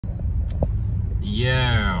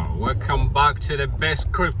Yeah, welcome back to the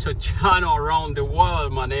best crypto channel around the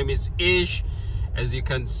world. My name is Ish. As you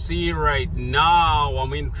can see right now,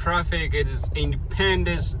 I'm in traffic. It is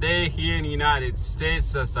Independence Day here in the United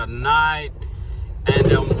States. It's at night,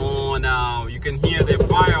 and I'm on. You can hear the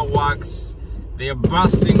fireworks. They are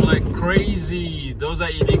bursting like crazy. Those are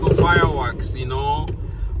illegal fireworks, you know.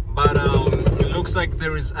 But it looks like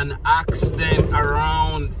there is an accident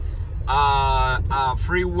around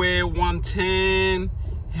freeway 110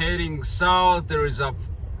 heading south. There is a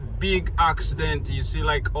big accident. You see,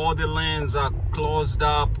 like, all the lanes are closed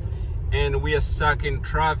up and we are stuck in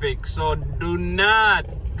traffic. So do not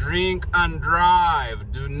drink and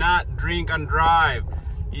drive. Do not drink and drive.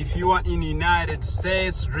 If you are in the United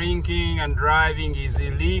States, drinking and driving is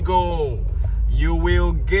illegal. You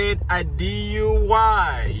will get a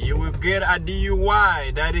DUI. You will get a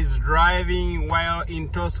DUI. That is driving while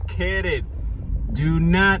intoxicated. Do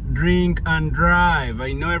not drink and drive.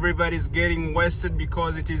 I know everybody's getting wasted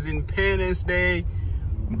because it is Independence Day,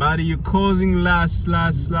 but you're causing lots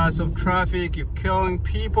of traffic. You're killing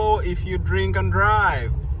people if you drink and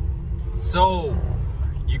drive. So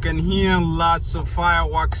you can hear lots of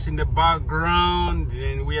fireworks in the background,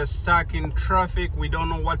 and we are stuck in traffic. We don't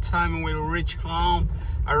know what time we'll reach home,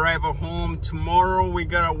 arrive at home. Tomorrow we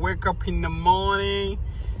gotta wake up in the morning.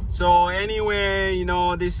 So anyway, you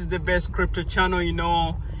know, this is the best crypto channel. You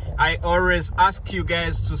know, I always ask you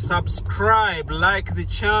guys to subscribe, like the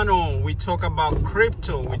channel. We talk about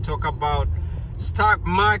crypto, we talk about stock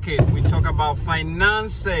market, we talk about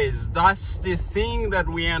finances. That's the thing that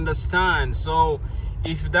we understand. So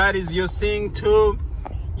if that is your thing too,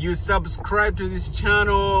 you subscribe to this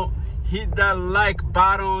channel, hit that like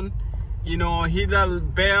button, you know, hit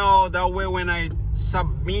that bell. That way when I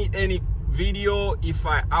submit any video, if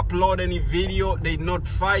I upload any video, they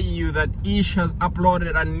notify you that Ish has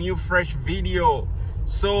uploaded a new fresh video.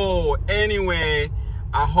 So anyway,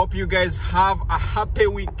 I hope you guys have a happy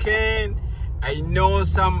weekend. I know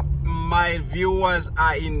some my viewers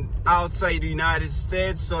are outside the United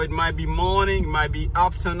States, so it might be morning, it might be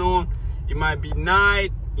afternoon, it might be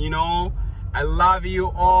night, you know. I love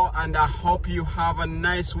you all, and I hope you have a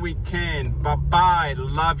nice weekend. Bye bye.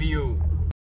 Love you.